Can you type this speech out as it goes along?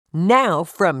Now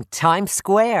from Times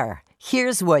Square,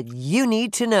 here's what you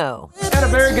need to know. And a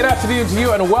very good afternoon to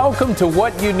you, and welcome to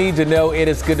What You Need to Know. It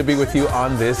is good to be with you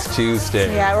on this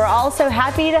Tuesday. Yeah, we're also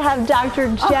happy to have Dr.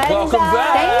 Jen welcome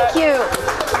back. Thank you.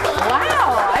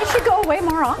 Wow, I should go away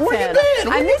more often. Where you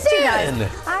been? I missed you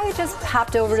guys. I just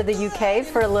popped over to the UK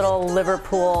for a little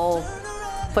Liverpool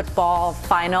football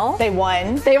final. They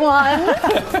won. It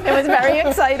was very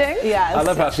exciting. Yes. I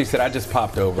love how she said, I just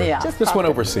popped over. Yeah. Just went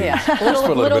overseas. Yeah. Just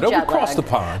for a little bit, over jet across lag. the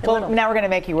pond. Well, now we're going to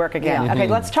make you work again. Yeah. Okay,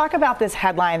 let's talk about this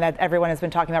headline that everyone has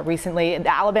been talking about recently. The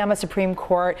Alabama Supreme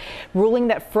Court ruling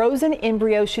that frozen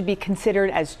embryos should be considered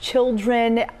as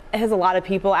children. It has a lot of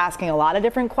people asking a lot of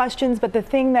different questions, but the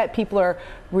thing that people are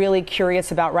really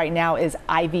curious about right now is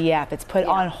IVF. It's put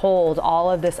on hold,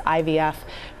 all of this IVF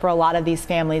for a lot of these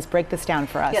families. Break this down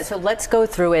for us. Yeah, so let's go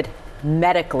through it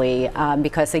medically,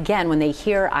 because again, when they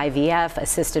hear IVF,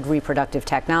 assisted reproductive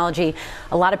technology,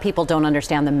 a lot of people don't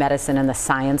understand the medicine and the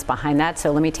science behind that.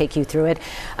 So let me take you through it.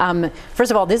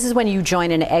 First of all, this is when you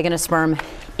join an egg and a sperm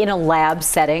in a lab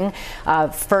setting.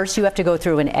 First, you have to go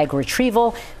through an egg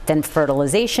retrieval, then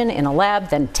fertilization in a lab,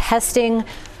 then testing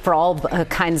for all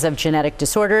kinds of genetic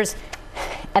disorders,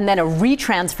 and then a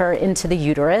retransfer into the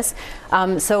uterus.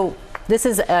 So this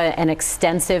is an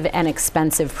extensive and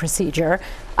expensive procedure.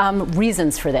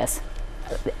 Reasons for this: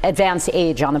 advanced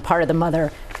age on the part of the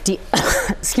mother,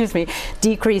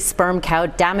 decreased sperm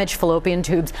count, damaged fallopian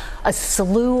tubes, a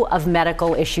slew of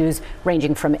medical issues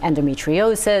ranging from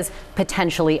endometriosis,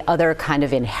 potentially other kind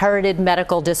of inherited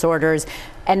medical disorders.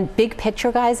 And big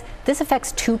picture, guys, this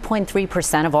affects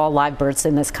 2.3% of all live births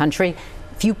in this country.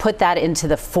 If you put that into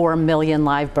the 4 million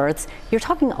live births, you're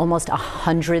talking almost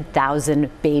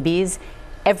 100,000 babies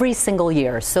every single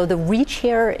year. So the reach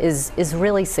here is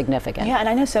really significant. Yeah, and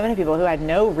I know so many people who had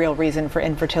no real reason for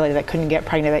infertility that couldn't get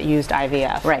pregnant that used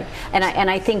IVF. Right, and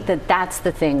I think that that's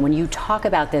the thing. When you talk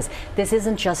about this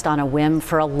isn't just on a whim.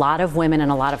 For a lot of women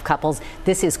and a lot of couples,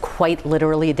 this is quite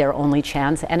literally their only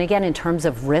chance. And again, in terms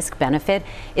of risk benefit,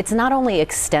 it's not only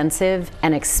extensive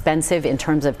and expensive in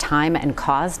terms of time and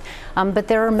cost, but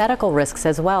there are medical risks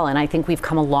as well. And I think we've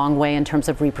come a long way in terms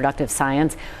of reproductive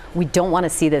science. We don't want to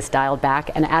see this dialed back.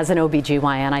 And as an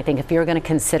OBGYN, I think if you're going to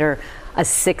consider a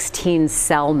 16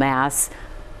 cell mass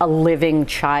a living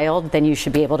child, then you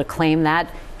should be able to claim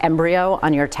that embryo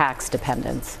on your tax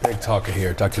dependents. Big talker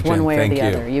here, Dr. Jen. One way Thank or the you.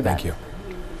 other. You bet. Thank you.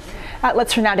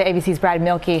 Let's turn now to ABC's Brad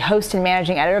Milkey, host and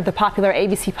managing editor of the popular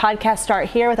ABC podcast Start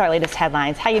Here with our latest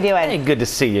headlines. How you doing? Hey, good to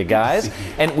see you guys.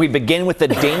 And we begin with the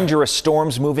dangerous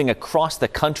storms moving across the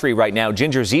country right now.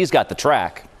 Ginger Z's got the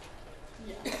track.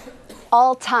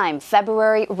 All-time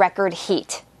February record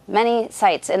heat. Many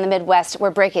sites in the Midwest were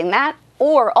breaking that,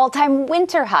 or all-time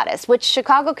winter hottest, which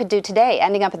Chicago could do today,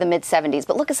 ending up in the mid-70s.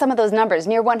 But look at some of those numbers.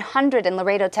 Near 100 in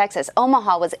Laredo, Texas.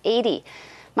 Omaha was 80.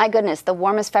 My goodness, the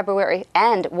warmest February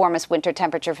and warmest winter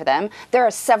temperature for them. There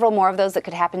are several more of those that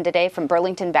could happen today, from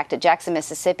Burlington back to Jackson,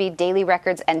 Mississippi, daily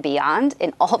records and beyond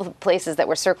in all the places that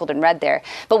were circled in red there.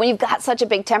 But when you've got such a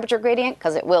big temperature gradient,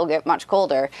 because it will get much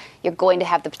colder, you're going to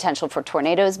have the potential for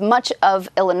tornadoes. Much of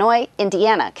Illinois,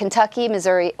 Indiana, Kentucky,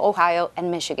 Missouri, Ohio,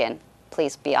 and Michigan.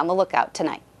 Please be on the lookout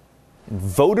tonight.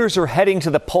 Voters are heading to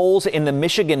the polls in the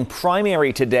Michigan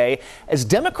primary today. As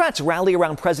Democrats rally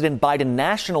around President Biden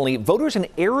nationally, voters in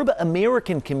Arab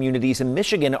American communities in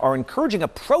Michigan are encouraging a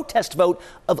protest vote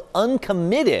of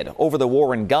uncommitted over the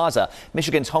war in Gaza.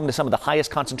 Michigan's home to some of the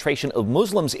highest concentration of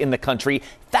Muslims in the country.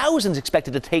 Thousands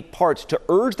expected to take part to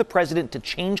urge the president to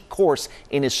change course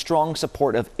in his strong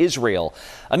support of Israel.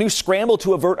 A new scramble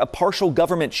to avert a partial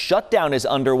government shutdown is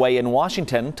underway in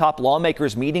Washington. Top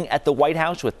lawmakers meeting at the White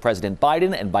House with President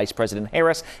Biden and Vice President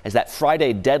Harris as that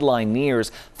Friday deadline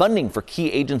nears. Funding for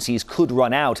key agencies could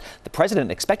run out. The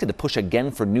president expected to push again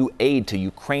for new aid to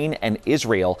Ukraine and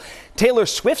Israel. Taylor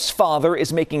Swift's father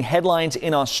is making headlines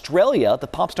in Australia. The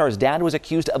pop star's dad was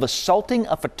accused of assaulting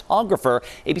a photographer.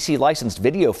 ABC licensed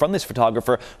video from this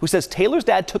photographer who says Taylor's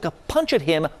dad took a punch at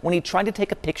him when he tried to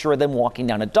take a picture of them walking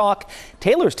down a dock.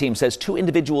 Taylor's team says two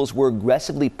individuals were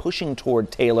aggressively pushing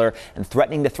toward Taylor and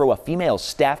threatening to throw a female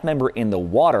staff member in the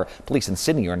water. Police in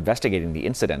Sydney are investigating the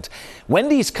incident.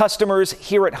 Wendy's customers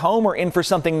here at home are in for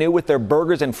something new with their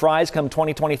burgers and fries come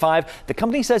 2025. The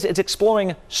company says it's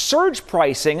exploring surge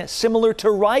pricing similar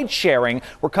to ride sharing,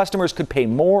 where customers could pay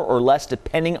more or less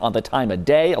depending on the time of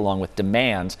day, along with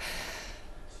demand.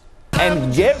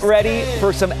 And get ready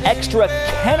for some extra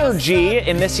Kenergy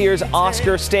in this year's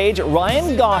Oscar stage.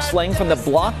 Ryan Gosling from the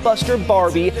blockbuster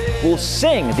Barbie will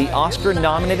sing the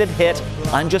Oscar-nominated hit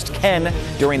I'm Just Ken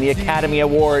during the Academy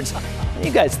Awards. You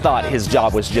guys thought his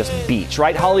job was just beach,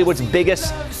 right? Hollywood's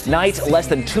biggest night, less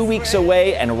than 2 weeks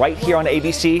away, and right here on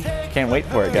ABC. Can't wait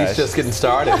for it, guys. He's just getting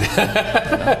started.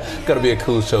 Going to be a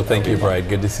cool show. Thank you, Brian.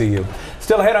 Good to see you.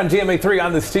 Still ahead on GMA3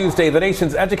 on this Tuesday, the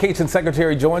nation's education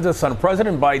secretary joins us on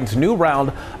President Biden's new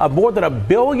round of more than $1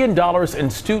 billion in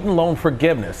student loan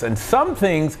forgiveness and some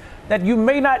things that you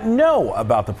may not know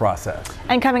about the process.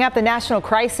 And coming up, the national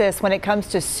crisis when it comes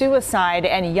to suicide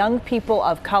and young people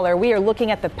of color. We are looking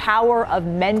at the power of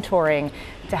mentoring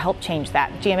to help change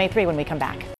that. GMA3 when we come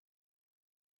back.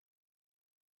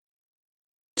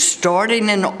 Starting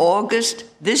in August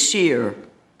this year,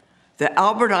 the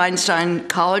Albert Einstein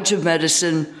College of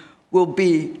Medicine will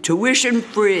be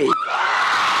tuition-free.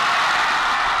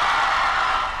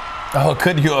 Oh,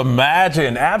 could you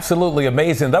imagine? Absolutely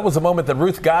amazing. That was a moment that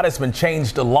Ruth Gottesman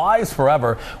changed lives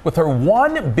forever with her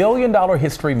 $1 billion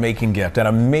history-making gift. An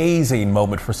amazing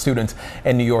moment for students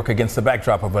in New York against the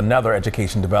backdrop of another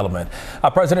education development.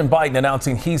 President Biden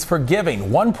announcing he's forgiving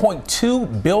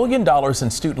 $1.2 billion in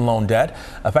student loan debt,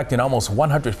 affecting almost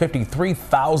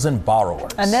 153,000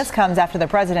 borrowers. And this comes after the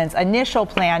president's initial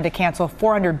plan to cancel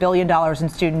 $400 billion in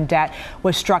student debt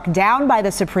was struck down by the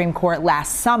Supreme Court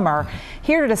last summer.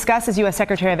 Here to discuss is U.S.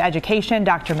 Secretary of Education,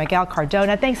 Dr. Miguel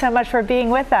Cardona. Thanks so much for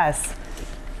being with us.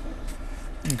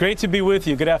 Great to be with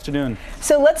you. Good afternoon.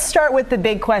 So let's start with the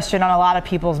big question on a lot of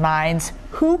people's minds.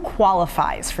 Who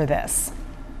qualifies for this?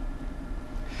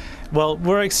 Well,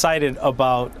 we're excited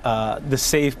about the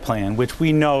SAVE plan, which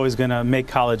we know is going to make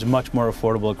college much more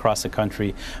affordable across the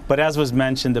country. But as was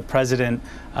mentioned, the president,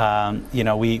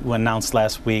 we announced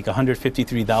last week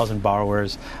 153,000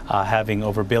 borrowers having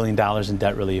over $1 billion in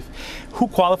debt relief. Who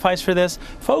qualifies for this?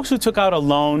 Folks who took out a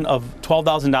loan of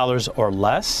 $12,000 or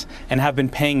less and have been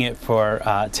paying it for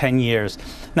 10 years.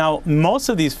 Now, most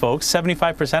of these folks,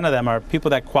 75% of them, are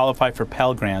people that qualify for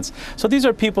Pell Grants. So these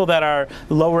are people that are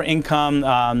lower income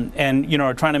and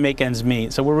are trying to make ends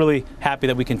meet. So we're really happy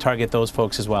that we can target those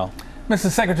folks as well. Mr.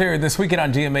 Secretary, this weekend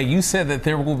on GMA, you said that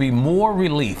there will be more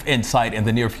relief in sight in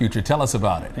the near future. Tell us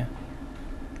about it. Yeah.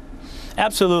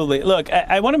 Absolutely. Look,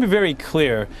 I want to be very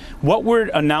clear. What we're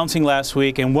announcing last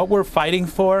week and what we're fighting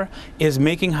for is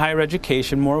making higher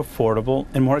education more affordable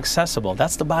and more accessible.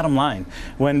 That's the bottom line.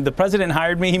 When the president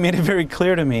hired me, he made it very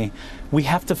clear to me, we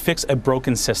have to fix a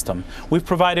broken system. We've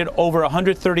provided over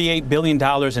 $138 billion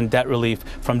in debt relief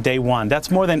from day one. That's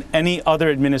more than any other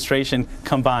administration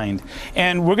combined.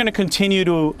 And we're going to continue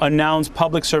to announce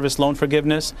public service loan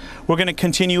forgiveness. We're going to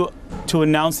continue to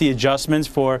announce the adjustments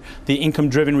for the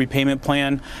income-driven repayment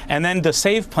plan. And then the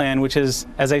SAVE plan, which is,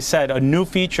 as I said, a new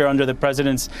feature under the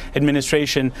president's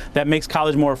administration that makes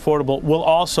college more affordable, will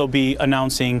also be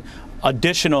announcing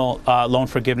additional loan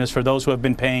forgiveness for those who have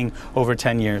been paying over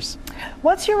 10 years.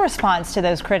 What's your response to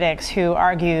those critics who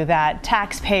argue that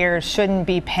taxpayers shouldn't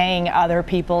be paying other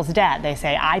people's debt? They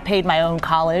say, I paid my own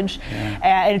college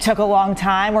and it took a long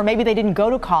time, or maybe they didn't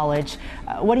go to college.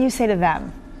 What do you say to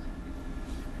them?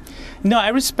 No, I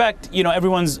respect,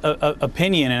 everyone's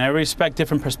opinion, and I respect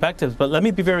different perspectives, but let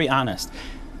me be very honest.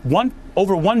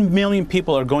 Over 1 million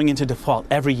people are going into default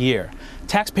every year.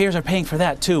 Taxpayers are paying for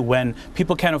that too when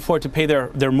people can't afford to pay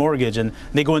their mortgage and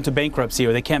they go into bankruptcy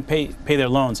or they can't pay their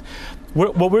loans.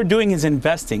 What we're doing is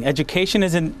investing. Education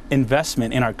is an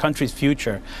investment in our country's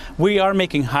future. We are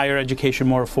making higher education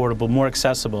more affordable, more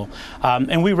accessible.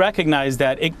 And we recognize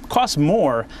that it costs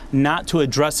more not to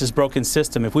address this broken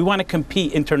system. If we want to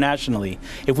compete internationally,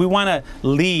 if we want to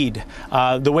lead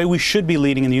the way we should be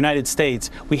leading in the United States,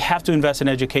 we have to invest in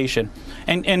education.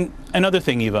 And another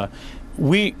thing, Eva,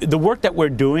 the work that we're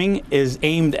doing is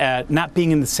aimed at not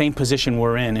being in the same position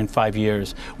we're in 5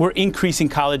 years. We're increasing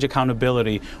college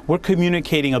accountability. We're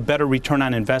communicating a better return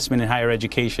on investment in higher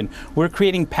education. We're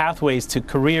creating pathways to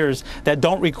careers that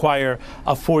don't require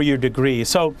a 4-year degree.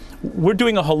 So we're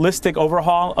doing a holistic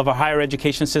overhaul of our higher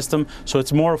education system so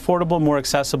it's more affordable, more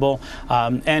accessible,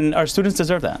 and our students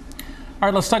deserve that. All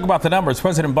right, let's talk about the numbers.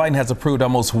 President Biden has approved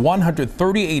almost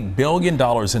 $138 billion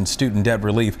in student debt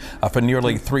relief for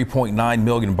nearly 3.9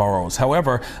 million borrowers.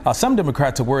 However, some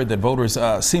Democrats are worried that voters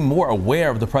seem more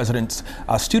aware of the president's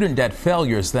student debt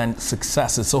failures than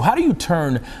successes. So how do you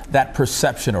turn that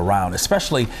perception around,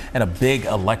 especially in a big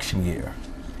election year?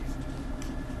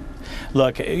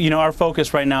 Look, our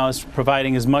focus right now is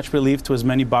providing as much relief to as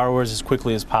many borrowers as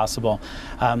quickly as possible.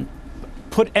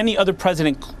 Put any other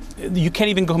president, you can't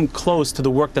even come close to the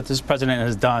work that this president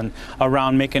has done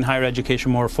around making higher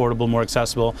education more affordable, more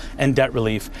accessible, and debt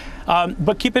relief.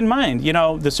 But keep in mind,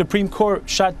 the Supreme Court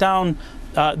shot down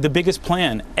the biggest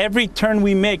plan. Every turn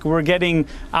we make, we're getting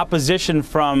opposition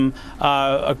from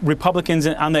Republicans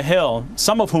on the Hill,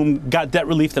 some of whom got debt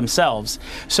relief themselves.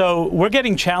 So we're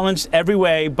getting challenged every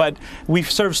way, but we've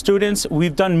served students.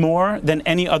 We've done more than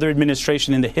any other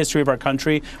administration in the history of our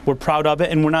country. We're proud of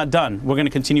it, and we're not done. We're going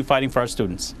to continue fighting for our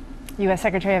students. U.S.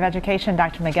 Secretary of Education,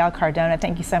 Dr. Miguel Cardona,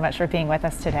 thank you so much for being with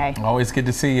us today. Always good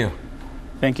to see you.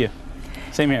 Thank you.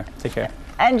 Same here. Take care.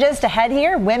 And just ahead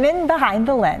here, women behind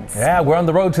the lens. Yeah, we're on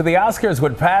the road to the Oscars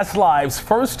with Past Lives'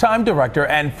 first-time director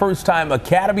and first-time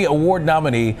Academy Award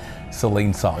nominee,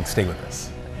 Celine Song. Stay with us.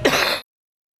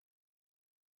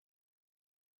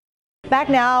 Back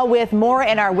now with more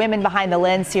in our Women Behind the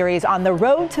Lens series on the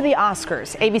road to the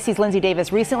Oscars. ABC's Lindsay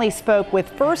Davis recently spoke with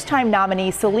first-time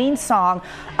nominee Celine Song,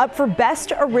 up for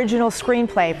Best Original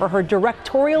Screenplay for her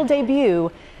directorial debut,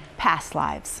 Past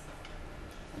Lives.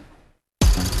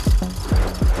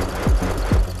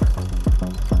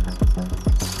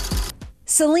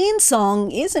 Celine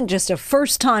Song isn't just a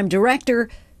first-time director,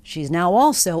 she's now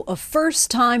also a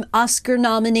first-time Oscar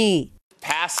nominee.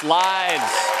 Past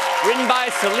Lives, written by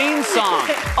Celine Song.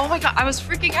 Oh my God, I was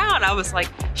freaking out. I was like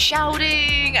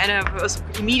shouting and I was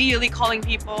immediately calling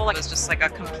people. It was just like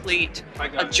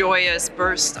a joyous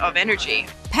burst of energy.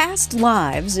 Past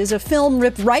Lives is a film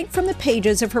ripped right from the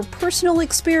pages of her personal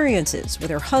experiences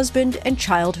with her husband and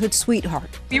childhood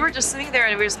sweetheart. We were just sitting there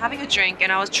and we were just having a drink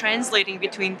and I was translating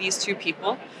between these two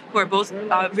people who are both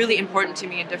really important to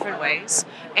me in different ways.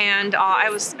 And I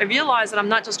realized that I'm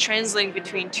not just translating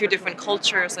between two different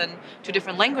cultures and two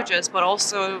different languages, but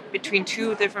also between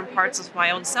two different parts of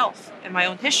my own self and my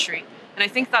own history. And I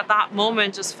think that that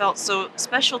moment just felt so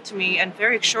special to me and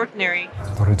very extraordinary.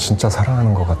 너를 진짜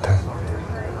사랑하는 것 같아.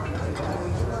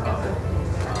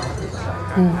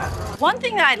 One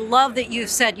thing that I love that you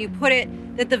said, you put it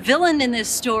that the villain in this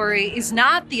story is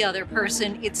not the other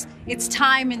person, it's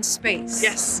time and space.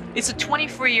 Yes, it's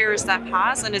 24 years that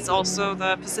pass, and it's also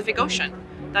the Pacific Ocean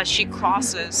that she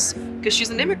crosses because she's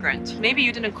an immigrant. Maybe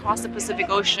you didn't cross the Pacific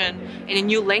Ocean in a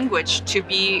new language to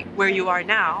be where you are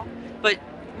now, but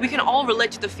we can all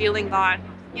relate to the feeling that,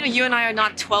 you and I are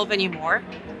not 12 anymore,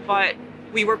 but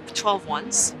we were 12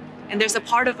 once, and there's a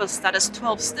part of us that is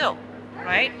 12 still.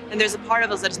 Right? And there's a part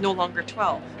of us that is no longer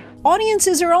 12.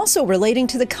 Audiences are also relating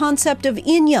to the concept of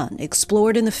Inyan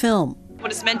explored in the film.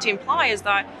 What it's meant to imply is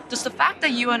that just the fact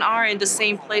that you and I are in the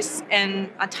same place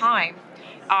and a time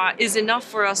is enough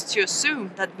for us to assume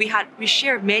that we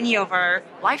shared many of our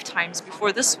lifetimes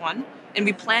before this one, and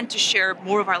we plan to share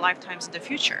more of our lifetimes in the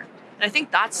future. And I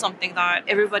think that's something that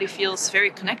everybody feels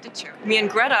very connected to. Me and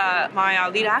Greta, my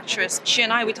lead actress, she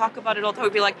and I, we talk about it all the time.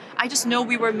 We'd be like, I just know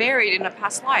we were married in a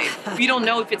past life. We don't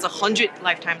know if it's 100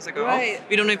 lifetimes ago. Right.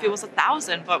 We don't know if it was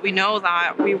 1,000, but we know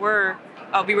that we were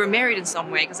married in some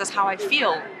way, because that's how I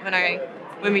feel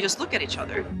when we just look at each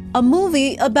other. A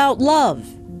movie about love,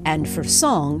 and for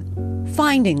Song,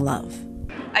 finding love.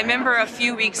 I remember a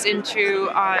few weeks into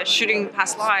shooting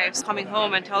Past Lives, coming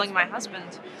home and telling my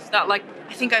husband that,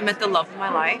 I think I met the love of my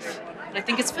life, and I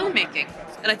think it's filmmaking.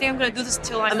 And I think I'm going to do this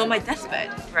till I'm on my deathbed,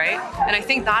 right? And I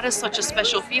think that is such a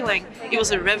special feeling. It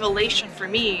was a revelation for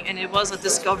me, and it was a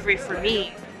discovery for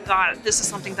me that this is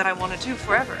something that I want to do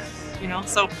forever,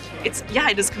 So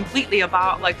it is completely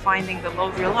about finding the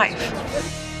love of your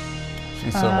life.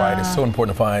 She's so right. It's so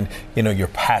important to find, your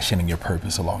passion and your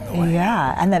purpose along the way.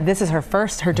 Yeah, and that this is her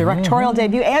directorial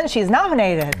debut, and she's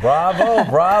nominated. Bravo,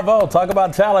 bravo. Talk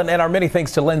about talent, and our many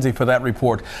thanks to Lindsay for that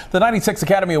report. The 96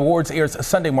 Academy Awards airs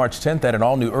Sunday, March 10th at an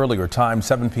all-new earlier time,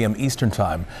 7 p.m. Eastern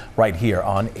Time, right here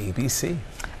on ABC.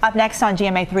 Up next on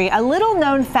GMA3, a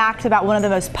little-known fact about one of the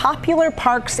most popular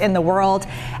parks in the world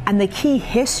and the key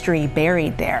history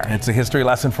buried there. It's a history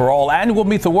lesson for all, and we'll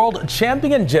meet the world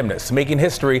champion gymnasts making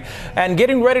history and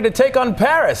getting ready to take on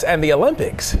Paris and the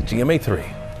Olympics.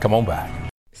 GMA3, come on back.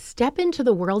 Step into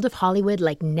the world of Hollywood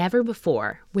like never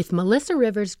before with Melissa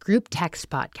Rivers' Group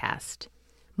Text podcast.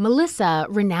 Melissa,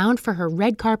 renowned for her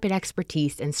red carpet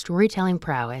expertise and storytelling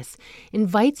prowess,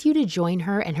 invites you to join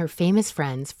her and her famous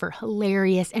friends for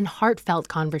hilarious and heartfelt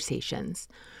conversations.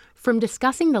 From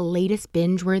discussing the latest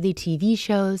binge-worthy TV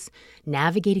shows,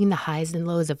 navigating the highs and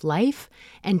lows of life,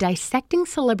 and dissecting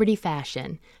celebrity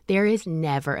fashion, there is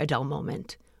never a dull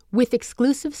moment. With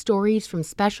exclusive stories from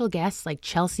special guests like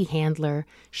Chelsea Handler,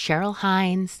 Cheryl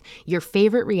Hines, your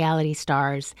favorite reality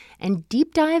stars, and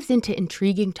deep dives into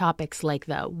intriguing topics like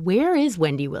the Where is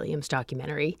Wendy Williams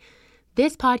documentary,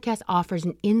 this podcast offers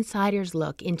an insider's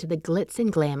look into the glitz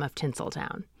and glam of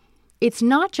Tinseltown. It's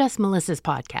not just Melissa's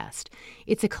podcast.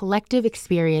 It's a collective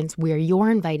experience where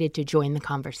you're invited to join the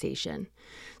conversation.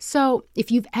 So,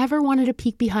 if you've ever wanted a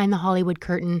peek behind the Hollywood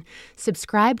curtain,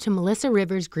 subscribe to Melissa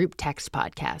Rivers' Group Text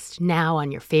podcast, now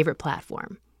on your favorite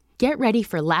platform. Get ready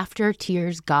for laughter,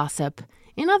 tears, gossip.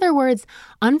 In other words,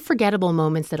 unforgettable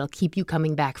moments that'll keep you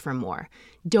coming back for more.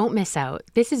 Don't miss out.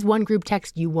 This is one group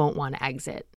text you won't want to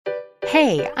exit.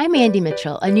 Hey, I'm Andy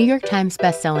Mitchell, a New York Times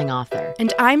bestselling author.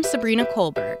 And I'm Sabrina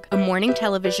Kohlberg, a morning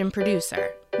television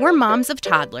producer. We're moms of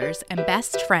toddlers and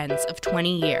best friends of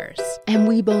 20 years. And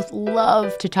we both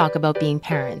love to talk about being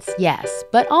parents, yes,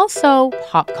 but also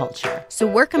pop culture. So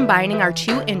we're combining our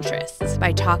two interests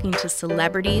by talking to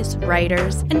celebrities,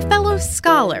 writers, and fellow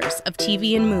scholars of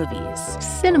TV and movies.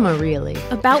 Cinema, really.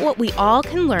 About what we all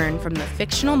can learn from the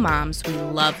fictional moms we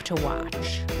love to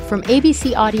watch. From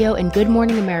ABC Audio and Good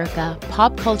Morning America,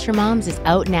 Pop Culture Moms is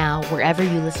out now wherever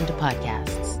you listen to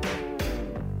podcasts.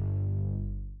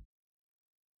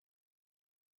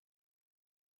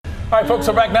 All right, folks,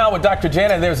 we're back now with Dr.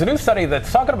 Janet. There's a new study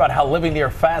that's talking about how living near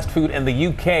fast food in the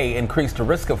UK increased the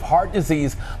risk of heart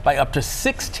disease by up to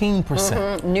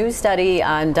 16%. New study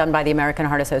done by the American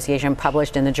Heart Association,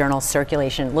 published in the journal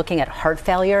Circulation, looking at heart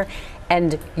failure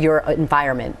and your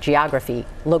environment, geography,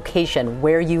 location,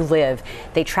 where you live.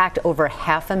 They tracked over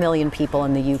 500,000 people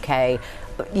in the UK.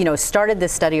 Started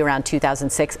this study around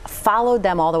 2006, followed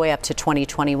them all the way up to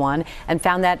 2021, and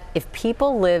found that if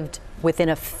people lived within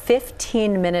a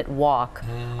 15-minute walk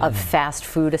of fast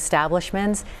food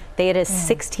establishments, they had a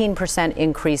 16%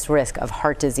 increased risk of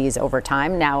heart disease over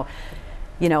time. Now,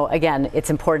 again,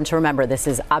 it's important to remember this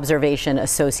is observation,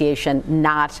 association,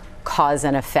 not cause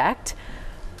and effect.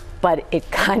 But it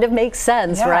kind of makes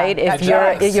sense, right? If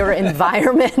your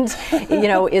environment,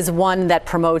 is one that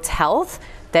promotes health,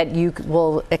 that you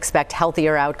will expect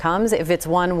healthier outcomes. If it's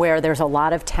one where there's a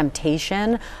lot of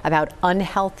temptation about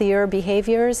unhealthier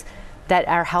behaviors, that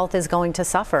our health is going to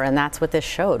suffer, and that's what this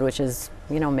showed, which is,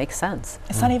 makes sense.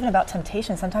 It's not even about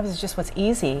temptation. Sometimes it's just what's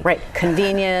easy. Right,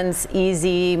 convenience,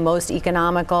 easy, most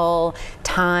economical,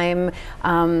 time,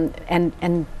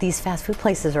 and these fast food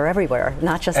places are everywhere,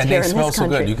 not just here in this country. And they smell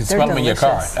so good. You can smell them in your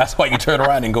car. That's why you turn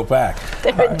around and go back.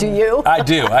 Do you? I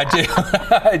do.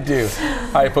 I do.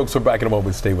 All right, folks, we're back in a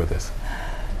moment. Stay with us.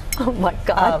 Oh my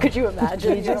God, could you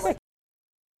imagine?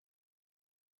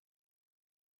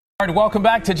 All right, welcome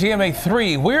back to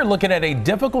GMA3. We're looking at a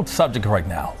difficult subject right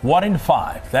now. 1 in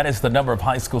 5. That is the number of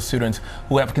high school students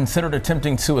who have considered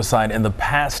attempting suicide in the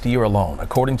past year alone,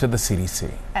 according to the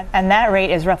CDC. And that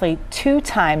rate is roughly 2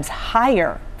 times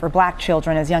higher for Black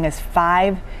children as young as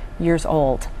 5 years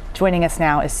old. Joining us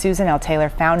now is Susan L. Taylor,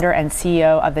 founder and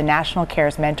CEO of the National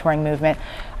Cares Mentoring Movement,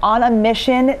 on a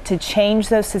mission to change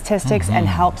those statistics and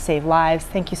help save lives.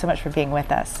 Thank you so much for being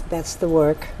with us. That's the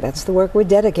work. That's the work we're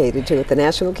dedicated to at the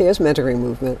National Cares Mentoring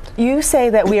Movement. You say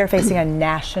that we are facing a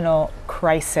national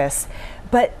crisis,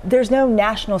 but there's no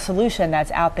national solution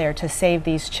that's out there to save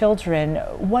these children.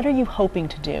 What are you hoping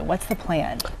to do? What's the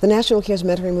plan? The National Cares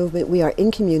Mentoring Movement, we are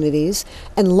in communities,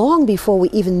 and long before we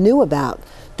even knew about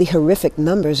the horrific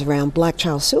numbers around Black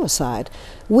child suicide,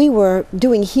 we were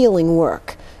doing healing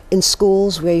work in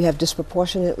schools where you have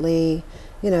disproportionately,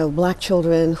 Black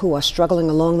children who are struggling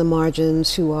along the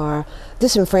margins, who are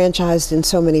disenfranchised in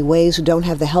so many ways, who don't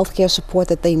have the health care support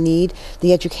that they need,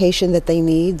 the education that they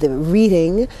need, the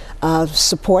reading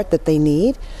support that they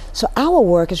need. So our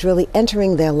work is really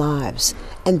entering their lives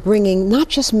and bringing not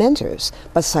just mentors,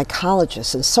 but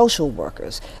psychologists and social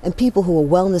workers and people who are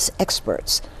wellness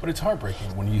experts. But it's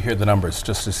heartbreaking when you hear the numbers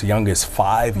just as young as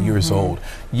 5 years old.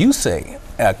 You say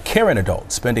a caring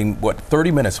adult spending,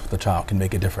 30 minutes with a child can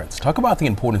make a difference. Talk about the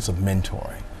importance of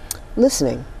mentoring.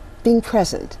 Listening, being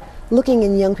present, looking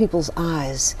in young people's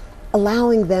eyes,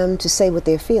 allowing them to say what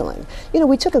they're feeling.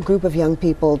 We took a group of young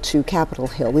people to Capitol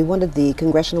Hill. We wanted the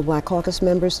Congressional Black Caucus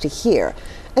members to hear.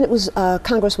 And it was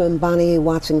Congresswoman Bonnie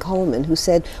Watson Coleman who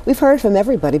said, we've heard from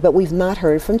everybody, but we've not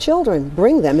heard from children.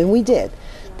 Bring them, and we did.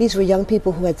 These were young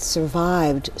people who had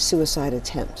survived suicide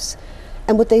attempts.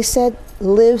 And what they said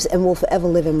lives and will forever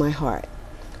live in my heart.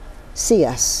 See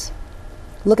us.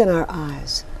 Look in our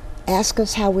eyes. Ask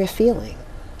us how we're feeling.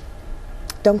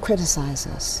 Don't criticize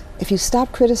us. If you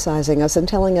stop criticizing us and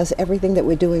telling us everything that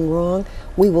we're doing wrong,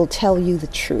 we will tell you the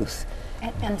truth.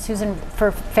 And Susan,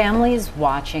 for families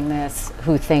watching this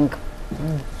who think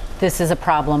this is a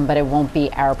problem, but it won't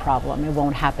be our problem, it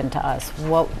won't happen to us,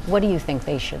 what do you think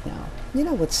they should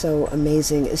know? What's so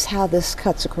amazing is how this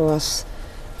cuts across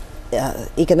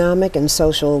economic and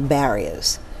social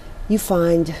barriers. You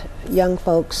find young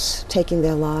folks taking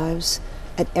their lives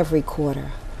at every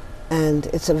quarter. And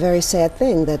it's a very sad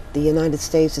thing that the United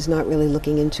States is not really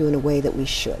looking into in a way that we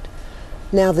should.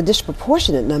 Now, the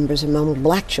disproportionate numbers among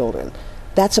Black children,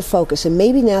 That's a focus. And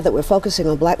maybe now that we're focusing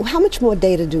on black, how much more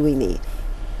data do we need?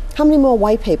 How many more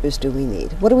white papers do we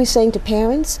need? What are we saying to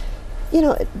parents? You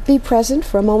know, be present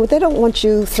for a moment. They don't want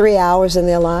you 3 hours in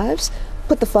their lives.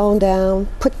 Put the phone down,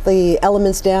 put the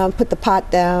elements down, put the pot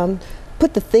down,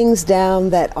 put the things down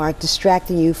that are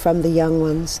distracting you from the young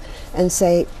ones, and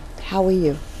say, how are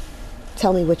you?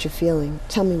 Tell me what you're feeling.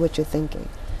 Tell me what you're thinking.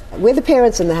 We're the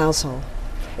parents in the household.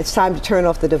 It's time to turn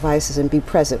off the devices and be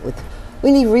present with.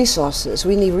 We need resources.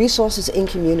 We need resources in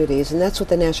communities, and that's what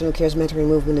the National Cares Mentoring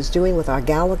Movement is doing with our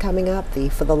gala coming up, the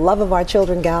For the Love of Our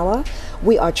Children gala.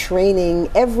 We are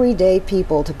training everyday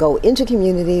people to go into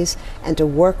communities and to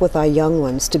work with our young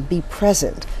ones, to be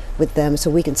present with them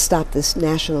so we can stop this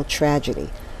national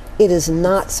tragedy. It is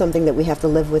not something that we have to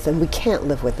live with, and we can't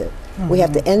live with it. We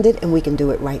have to end it, and we can do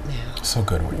it right now. So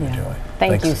good what you're doing.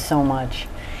 Thank you so much.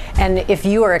 And if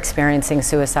you are experiencing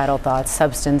suicidal thoughts,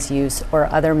 substance use, or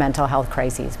other mental health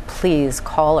crises, please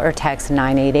call or text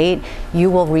 988.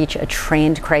 You will reach a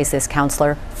trained crisis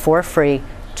counselor for free,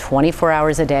 24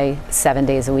 hours a day, 7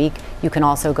 days a week. You can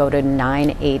also go to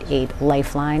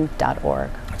 988lifeline.org.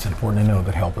 It's important to know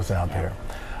that help is out there.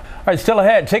 All right, still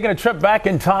ahead, taking a trip back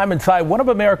in time inside one of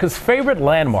America's favorite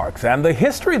landmarks and the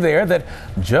history there that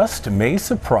just may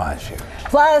surprise you.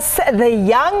 Plus, the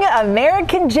young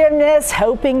American gymnast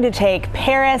hoping to take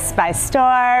Paris by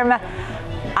storm.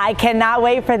 I cannot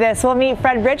wait for this. We'll meet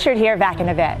Fred Richard here back in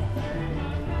a bit.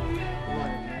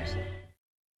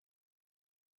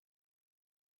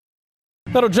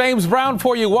 Little James Brown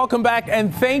for you. Welcome back,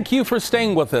 and thank you for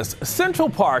staying with us. Central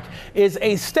Park is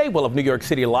a staple of New York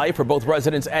City life for both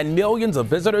residents and millions of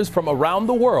visitors from around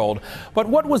the world. But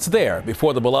what was there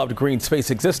before the beloved green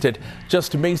space existed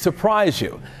just may surprise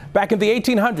you. Back in the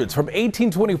 1800s, from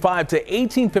 1825 to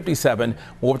 1857,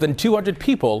 more than 200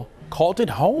 people called it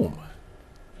home.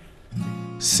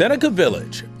 Seneca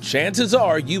Village. Chances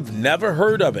are you've never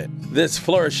heard of it. This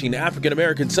flourishing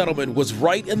African-American settlement was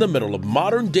right in the middle of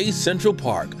modern-day Central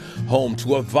Park, home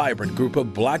to a vibrant group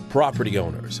of black property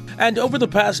owners. And over the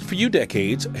past few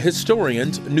decades,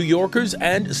 historians, New Yorkers,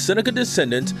 and Seneca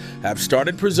descendants have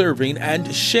started preserving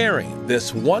and sharing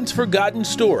this once-forgotten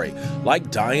story, like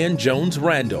Diane Jones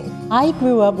Randall. I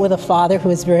grew up with a father who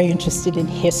was very interested in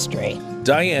history.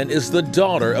 Diane is the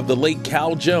daughter of the late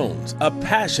Cal Jones, a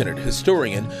passionate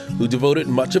historian who devoted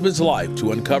much of his life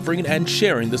to uncovering and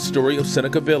sharing the story of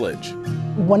Seneca Village.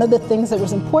 One of the things that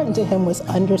was important to him was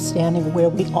understanding where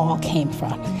we all came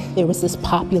from. There was this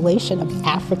population of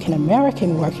African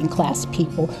American working class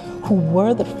people who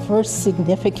were the first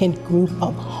significant group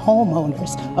of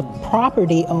homeowners, of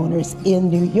property owners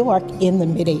in New York in the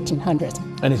mid-1800s.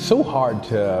 And it's so hard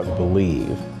to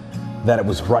believe that it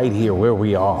was right here where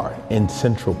we are in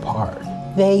Central Park.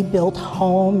 They built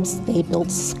homes, they built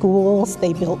schools,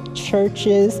 they built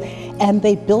churches, and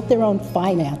they built their own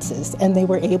finances. And they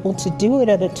were able to do it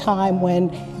at a time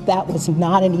when that was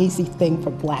not an easy thing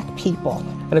for black people.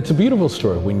 And it's a beautiful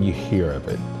story when you hear of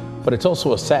it, but it's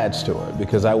also a sad story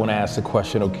because I want to ask the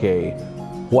question, okay,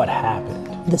 what happened?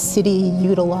 The city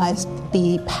utilized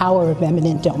the power of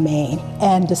eminent domain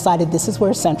and decided this is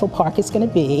where Central Park is going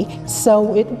to be.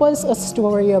 So it was a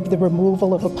story of the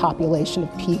removal of a population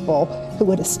of people who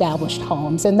had established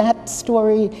homes, and that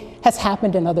story has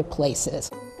happened in other places.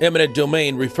 Eminent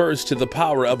domain refers to the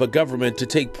power of a government to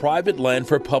take private land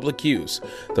for public use.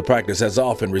 The practice has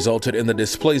often resulted in the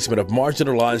displacement of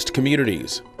marginalized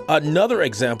communities. Another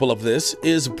example of this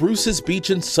is Bruce's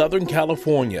Beach in Southern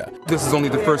California. This is only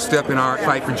the first step in our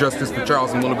fight for justice for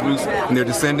Charles and Willa Bruce and their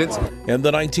descendants. In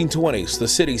the 1920s, the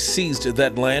city seized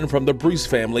that land from the Bruce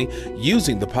family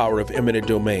using the power of eminent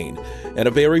domain. In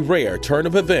a very rare turn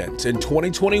of events, in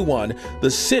 2021,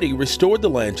 the city restored the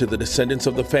land to the descendants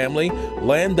of the family,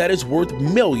 land that is worth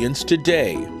millions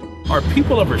today. Are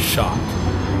people ever shocked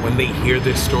when they hear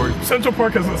this story? Central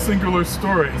Park has a singular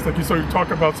story. It's like you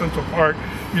talk about Central Park,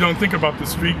 you don't think about the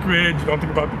street grid, you don't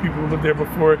think about the people who lived there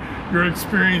before. You're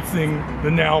experiencing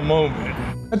the now moment.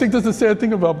 I think that's the sad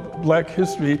thing about black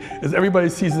history is everybody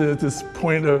sees it at this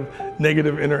point of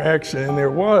negative interaction, and there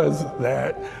was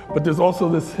that, but there's also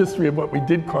this history of what we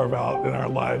did carve out in our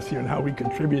lives here and how we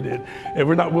contributed. And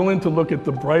we're not willing to look at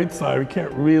the bright side. We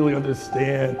can't really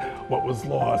understand what was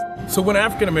lost. So when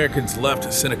African Americans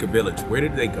left Seneca Village, where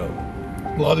did they go?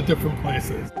 A lot of different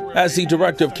places. As the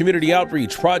director of community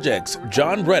outreach projects,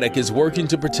 John Reddick is working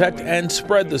to protect and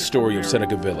spread the story of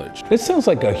Seneca Village. This sounds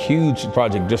like a huge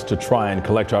project just to try and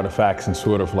collect artifacts and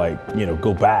sort of like,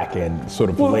 go back and sort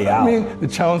of lay out. I mean, the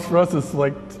challenge for us is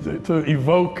like to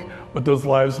evoke what those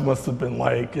lives must have been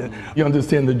like. And you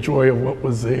understand the joy of what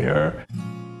was there.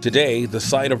 Today, the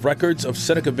site of records of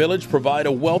Seneca Village provide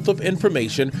a wealth of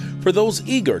information for those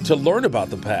eager to learn about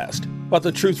the past. But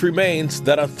the truth remains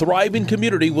that a thriving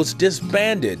community was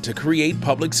disbanded to create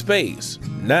public space.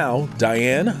 Now,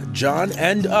 Diane, John,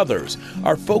 and others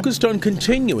are focused on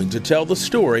continuing to tell the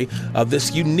story of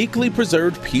this uniquely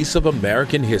preserved piece of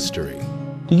American history.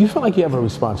 Do you feel like you have a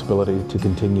responsibility to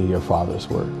continue your father's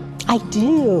work? I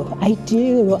do.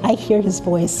 I hear his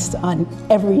voice on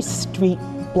every street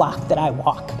block that I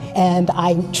walk. And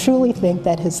I truly think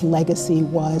that his legacy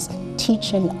was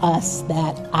teaching us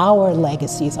that our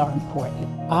legacies are important.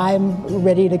 I'm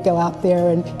ready to go out there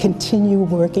and continue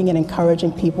working and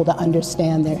encouraging people to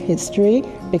understand their history,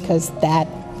 because that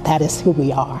is who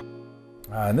we are.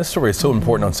 And this story is so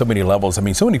important on so many levels. I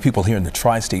mean, so many people here in the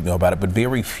tri-state know about it, but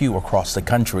very few across the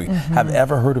country have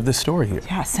ever heard of this story here.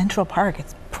 Yeah, Central Park,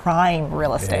 it's prime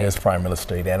real estate. It is prime real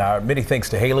estate. And our many thanks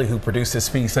to Haley, who produced this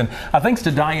piece. And thanks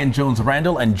to Diane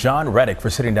Jones-Randall and John Reddick for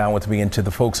sitting down with me, and to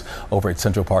the folks over at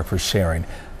Central Park for sharing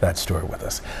that story with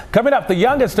us. Coming up, the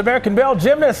youngest American male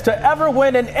gymnast to ever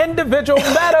win an individual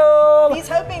medal. He's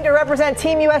hoping to represent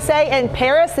Team USA in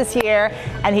Paris this year,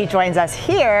 and he joins us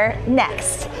here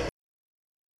next.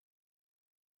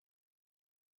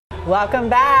 Welcome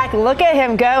back. Look at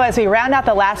him go as we round out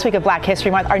the last week of Black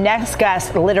History Month. Our next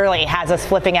guest literally has us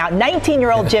flipping out.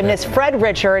 19-year-old gymnast Fred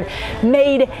Richard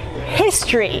made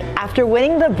history after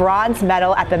winning the bronze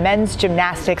medal at the Men's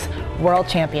Gymnastics World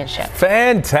Championship.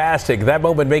 Fantastic. That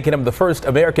moment making him the first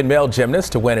American male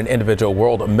gymnast to win an individual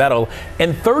world medal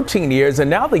in 13 years, and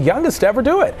now the youngest to ever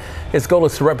do it. His goal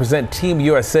is to represent Team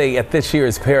USA at this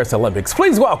year's Paris Olympics.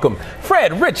 Please welcome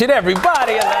Fred Richard,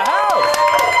 everybody in the house.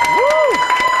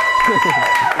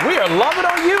 We are loving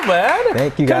on you, man.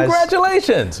 Thank you, guys.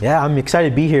 Congratulations. Yeah, I'm excited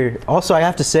to be here. Also, I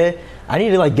have to say, I need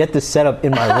to get this set up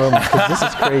in my room, because this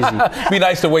is crazy. Be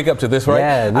nice to wake up to this, right?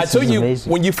 Yeah, this is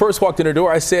amazing. When you first walked in the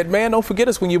door, I said, man, don't forget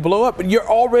us when you blow up. But you're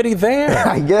already there.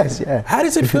 I guess, yeah. How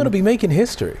does it feel to be making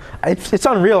history? It's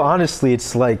unreal, honestly.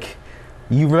 It's like,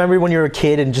 you remember when you were a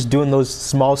kid and just doing those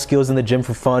small skills in the gym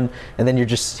for fun, and then you're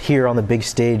just here on the big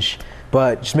stage.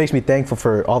 But it just makes me thankful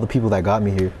for all the people that got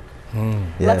me here. Yeah.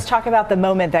 Let's talk about the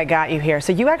moment that got you here.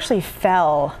 So you actually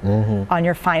fell on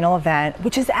your final event,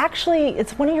 which is actually,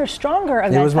 it's one of your stronger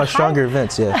events. It was my stronger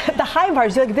events, yeah. The high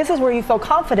bars, this is where you feel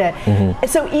confident. And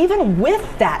so even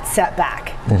with that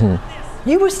setback,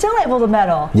 you were still able to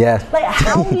medal. Yeah.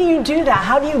 How do you do that?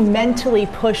 How do you mentally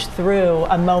push through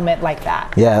a moment like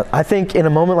that? Yeah, I think in a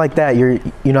moment like that, you're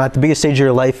at the biggest stage of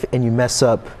your life and you mess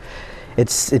up. It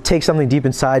takes something deep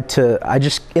inside to,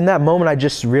 in that moment, I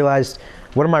just realized,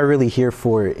 what am I really here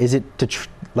for? Is it to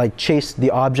chase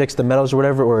the objects, the medals or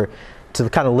whatever, or to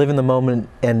kind of live in the moment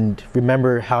and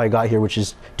remember how I got here, which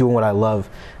is doing what I love?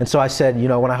 And so I said,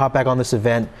 when I hop back on this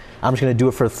event, I'm just going to do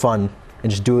it for fun and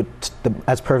just do it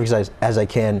as perfect as I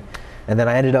can. And then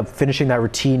I ended up finishing that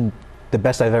routine the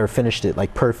best I've ever finished it,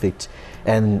 perfect.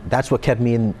 And that's what kept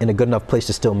me in a good enough place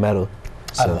to still medal.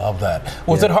 So, I love that.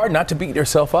 Was it hard not to beat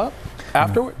yourself up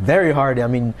afterward? Very hard. I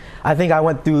mean, I think I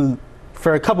went through,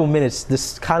 for a couple minutes,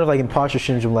 this kind of imposter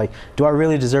syndrome, do I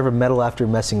really deserve a medal after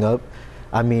messing up?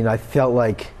 I mean, I felt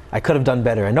like I could have done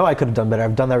better. I know I could have done better.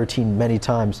 I've done that routine many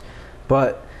times.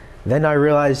 But then I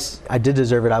realized I did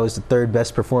deserve it. I was the third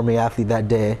best performing athlete that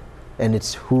day. And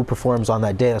it's who performs on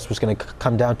that day. That's what's going to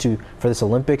come down to for this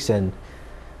Olympics. And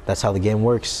that's how the game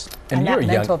works. And that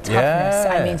mental toughness,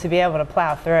 I mean, to be able to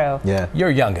plow through. Yeah.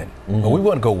 You're youngin', but we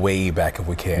want to go way back if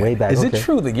we can. Way back, Is it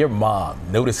true that your mom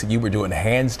noticed that you were doing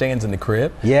handstands in the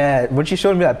crib? Yeah, when she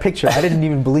showed me that picture, I didn't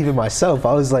even believe it myself.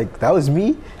 I was like, that was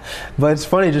me? But it's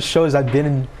funny, it just shows I've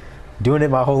been doing it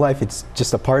my whole life. It's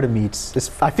just a part of me.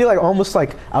 I feel almost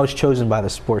like I was chosen by the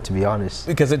sport, to be honest.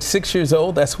 Because at 6 years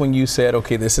old, that's when you said,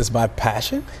 okay, this is my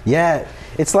passion? Yeah,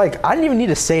 it's I didn't even need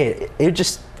to say it.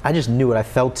 I just knew it. I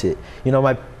felt it.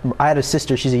 I had a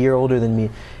sister. She's a year older than me,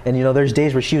 and there's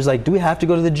days where she was like, "Do we have to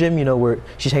go to the gym?" Where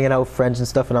she's hanging out with friends and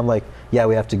stuff, and I'm like, "Yeah,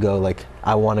 we have to go.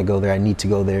 I want to go there. I need to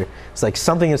go there." It's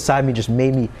something inside me just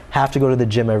made me have to go to the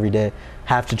gym every day,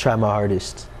 have to try my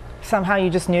hardest. Somehow you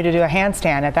just knew to do a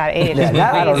handstand at that age.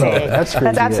 I don't know. That's crazy.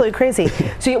 That's absolutely crazy.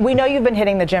 So we know you've been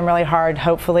hitting the gym really hard,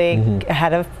 hopefully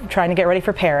ahead of trying to get ready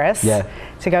for Paris. Yeah.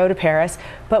 To go to Paris.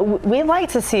 But we'd like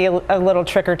to see a little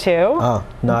trick or two. Oh,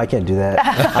 no, I can't do that.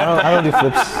 I don't do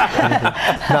flips.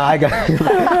 No, I got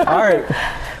it. All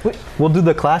right. We'll do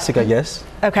the classic, I guess.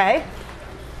 Okay.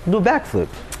 Do a backflip.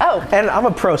 Oh. And I'm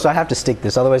a pro, so I have to stick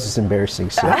this, otherwise it's embarrassing.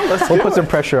 So we'll put some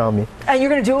pressure on me. And you're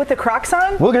going to do it with the Crocs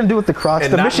on? We're going to do it with the Crocs,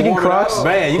 and the Michigan Crocs.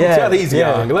 Man, you can tell he's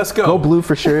young. Let's go. Go blue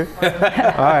for sure. All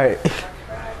right.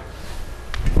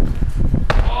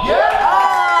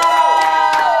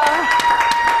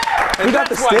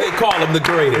 That's why they call him the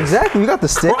greatest. Exactly. We got the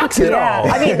stick. Yeah.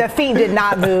 I mean, the feet did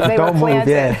not move. They Don't were move,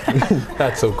 planted. yeah.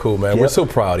 That's so cool, man. We're so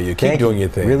proud of you. Keep doing your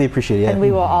thing. Really appreciate it. Yeah. And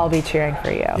we will all be cheering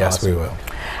for you. Yes, we will.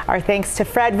 Our thanks to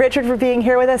Fred Richard for being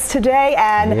here with us today,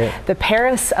 and the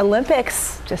Paris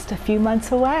Olympics just a few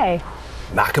months away.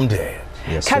 Knock 'em dead.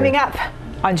 Yes, Coming up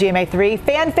on GMA3,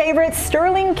 fan favorite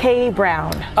Sterling K.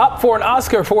 Brown. Up for an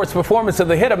Oscar for its performance of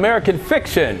the hit American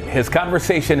Fiction. His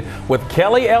conversation with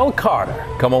Kelly L. Carter.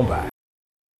 Come on back.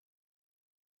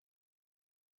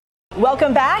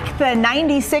 Welcome back. The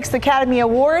 96th Academy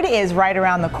Award is right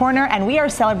around the corner, and we are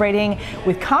celebrating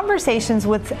with conversations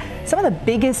with some of the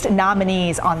biggest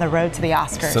nominees on the road to the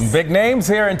Oscars. Some big names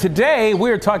here, and today we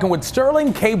are talking with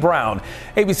Sterling K. Brown.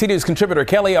 ABC News contributor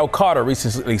Kelly L. Carter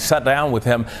recently sat down with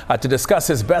him to discuss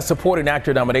his Best Supporting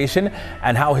Actor nomination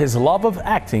and how his love of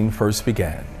acting first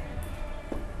began.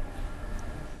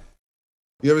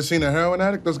 You ever seen a heroin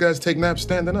addict? Those guys take naps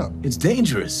standing up. It's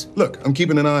dangerous. Look, I'm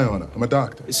keeping an eye on her. I'm a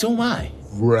doctor. So am I.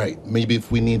 Right. Maybe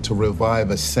if we need to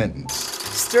revive a sentence.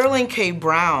 Sterling K.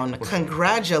 Brown,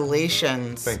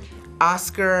 congratulations. Thank you.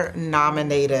 Oscar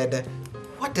nominated.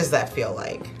 What does that feel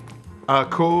like?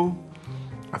 Cool.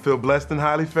 I feel blessed and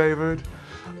highly favored.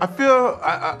 I feel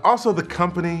also the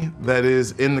company that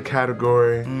is in the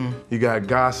category. You got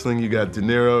Gosling, you got De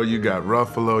Niro, you got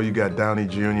Ruffalo, you got Downey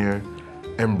Jr.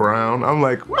 and Brown. I'm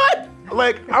like, what?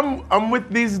 Like, I'm with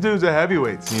these dudes at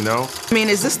heavyweights, you know? I mean,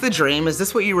 is this the dream? Is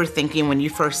this what you were thinking when you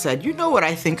first said, you know what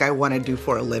I think I want to do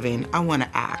for a living? I want to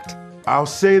act. I'll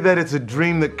say that it's a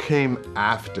dream that came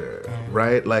after,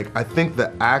 right? Like, I think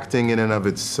the acting in and of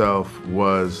itself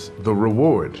was the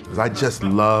reward. 'Cause I just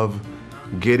love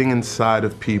getting inside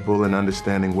of people and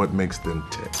understanding what makes them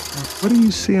tick. What do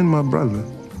you see in my brother?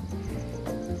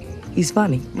 He's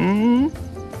funny.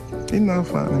 He's not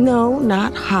funny. No,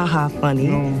 not ha-ha funny.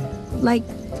 No. Like,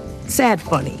 sad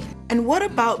funny. And what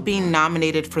about being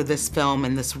nominated for this film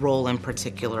and this role in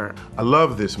particular? I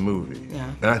love this movie. Yeah.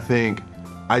 And I think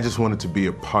I just wanted to be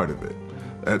a part of it.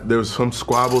 There was some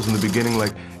squabbles in the beginning,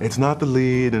 like, it's not the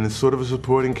lead and it's sort of a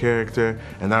supporting character.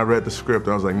 And I read the script,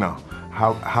 I was like, no,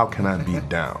 how can I be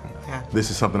down? Yeah. This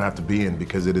is something I have to be in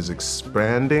because it is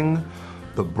expanding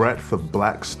the breadth of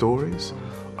Black stories.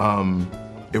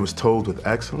 It was told with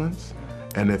excellence.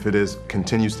 And if it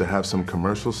continues to have some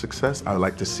commercial success, I would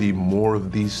like to see more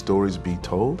of these stories be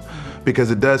told,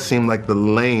 because it does seem like the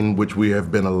lane which we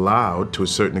have been allowed to a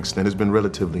certain extent has been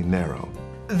relatively narrow.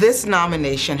 This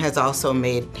nomination has also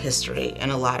made history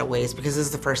in a lot of ways, because this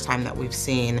is the first time that we've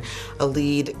seen a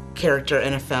lead character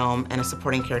in a film and a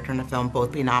supporting character in a film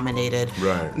both be nominated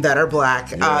that are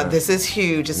Black. Yeah. This is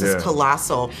huge, this is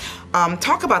colossal.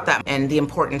 Talk about that and the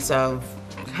importance of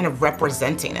kind of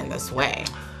representing in this way.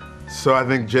 So I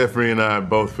think Jeffrey and I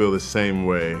both feel the same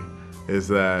way, is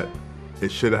that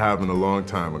it should have happened a long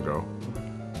time ago,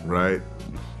 right?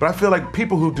 But I feel like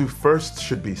people who do first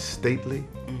should be stately.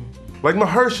 Like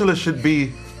Mahershala should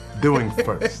be doing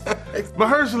first.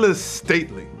 Mahershala is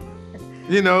stately.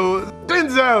 You know,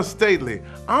 Denzel's stately.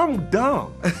 I'm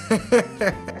dumb.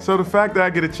 So the fact that I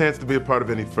get a chance to be a part of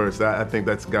any first, I think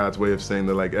that's God's way of saying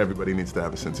that, like, everybody needs to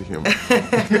have a sense of humor.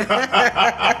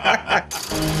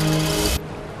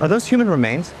 Are those human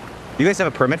remains? You guys have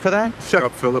a permit for that? Shut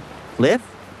up, Philip. Liv,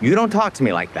 you don't talk to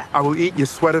me like that. I will eat your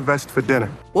sweater vest for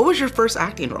dinner. What was your first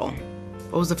acting role?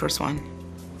 What was the first one?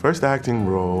 First acting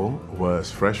role was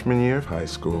freshman year of high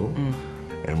school,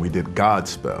 and we did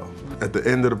Godspell. At the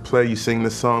end of the play, you sing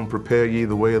the song, Prepare Ye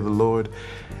the Way of the Lord,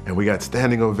 and we got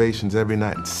standing ovations every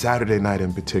night, and Saturday night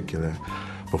in particular.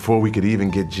 Before we could even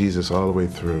get Jesus all the way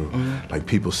through, like,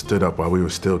 people stood up while we were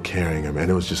still carrying him,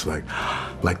 and it was just like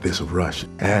this rush.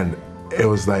 And it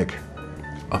was like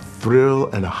a thrill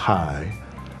and a high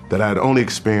that I had only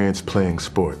experienced playing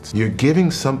sports. You're giving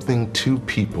something to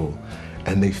people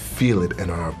and they feel it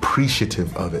and are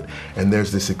appreciative of it. And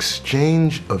there's this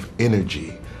exchange of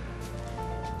energy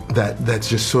that's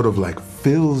just sort of like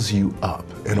fills you up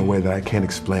in a way that I can't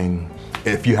explain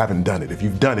if you haven't done it. If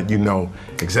you've done it, you know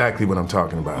exactly what I'm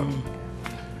talking about.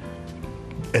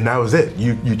 And that was it.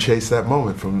 You chase that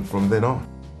moment from then on.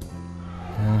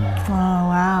 Oh,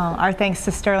 wow. Our thanks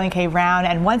to Sterling K. Brown.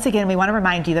 And once again, we want to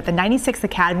remind you that the 96th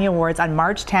Academy Awards on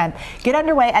March 10th get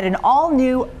underway at an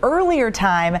all-new, earlier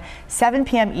time, 7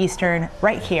 p.m. Eastern,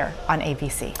 right here on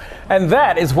ABC. And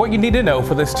that is what you need to know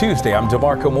for this Tuesday. I'm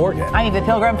DeMarco Morgan. I'm Eva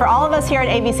Pilgrim. For all of us here at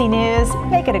ABC News,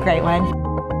 make it a great one.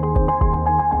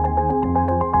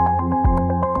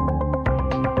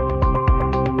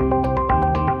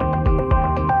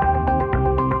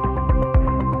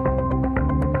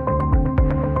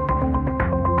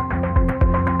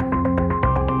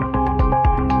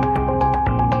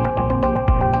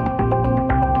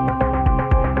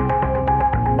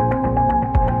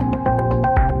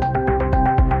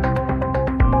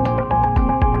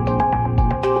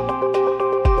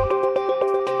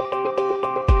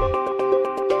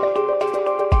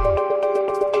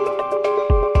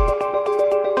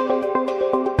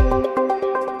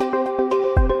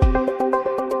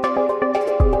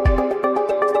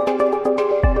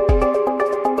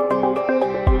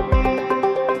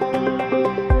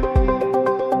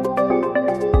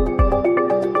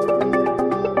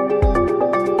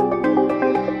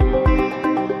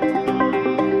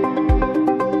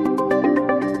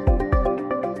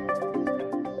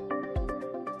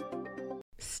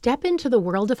 Step into the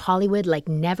world of Hollywood like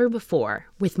never before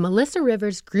with Melissa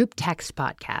Rivers' Group Text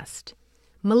podcast.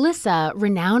 Melissa,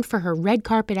 renowned for her red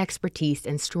carpet expertise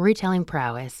and storytelling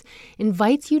prowess,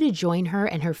 invites you to join her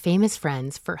and her famous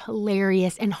friends for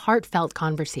hilarious and heartfelt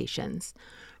conversations.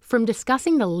 From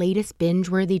discussing the latest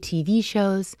binge-worthy TV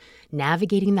shows,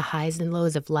 navigating the highs and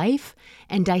lows of life,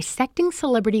 and dissecting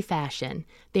celebrity fashion,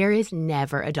 there is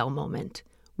never a dull moment.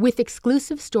 With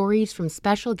exclusive stories from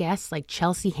special guests like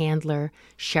Chelsea Handler,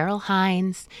 Cheryl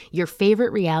Hines, your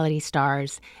favorite reality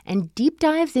stars, and deep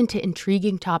dives into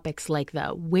intriguing topics like the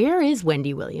Where is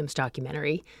Wendy Williams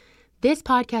documentary, this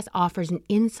podcast offers an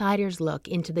insider's look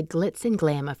into the glitz and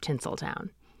glam of Tinseltown.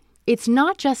 It's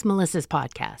not just Melissa's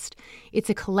podcast. It's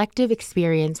a collective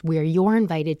experience where you're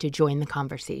invited to join the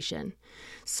conversation.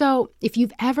 So if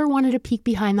you've ever wanted a peek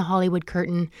behind the Hollywood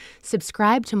curtain,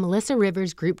 subscribe to Melissa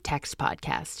Rivers' Group Text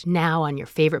podcast, now on your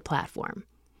favorite platform.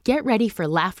 Get ready for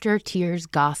laughter, tears,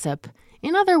 gossip.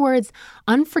 In other words,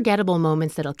 unforgettable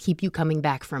moments that'll keep you coming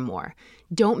back for more.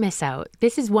 Don't miss out.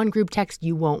 This is one group text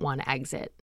you won't want to exit.